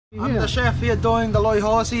I'm the chef here doing the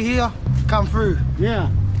HOOSI here. Come through.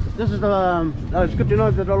 Yeah. This is the, it's good to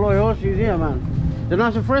know that the HOOSI is here, man. They're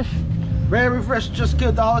nice and fresh? Very fresh, just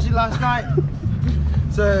killed the HOOSI last night.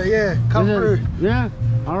 So yeah, come through. Yeah?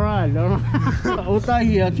 Alright, otai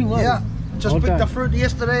here too. Yeah, just picked the fruit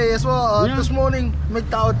yesterday as well. This morning, make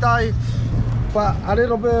the otai. But a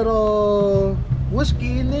little bit of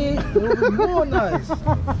whiskey in there, it will be more nice.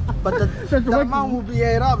 But the amount will be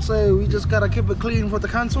ate up, so we just gotta keep it clean for the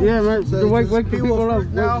council. Yeah, man. So wake people up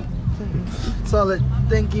now. Solid.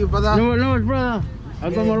 Thank you, brother. No, brother. I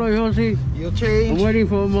got my HOOSI. You'll change. I'm waiting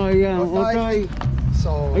for my otai.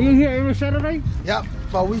 So. Are you here every Saturday? Yep.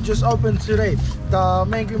 But we just opened today. The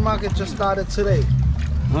Mangere Market just started today.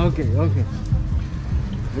 Okay.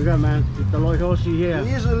 Look at, man, it's the HOOSI here.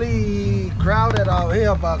 We're usually crowded out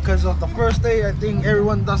here, but because of the first day, I think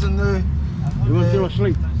everyone doesn't know. Everyone's still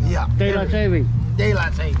asleep. Yeah. Daylight saving.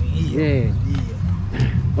 Daylight saving. Yeah.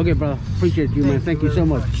 Okay, brother. Appreciate you, man. Thank you so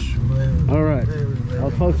much. All right.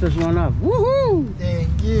 I'll post this one up. Woohoo!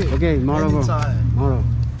 Thank you. Okay, Malo.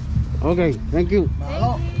 Okay, thank you.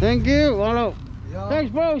 Thank you, Malo.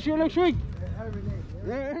 Thanks, bro. See you next week.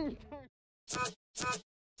 Yeah.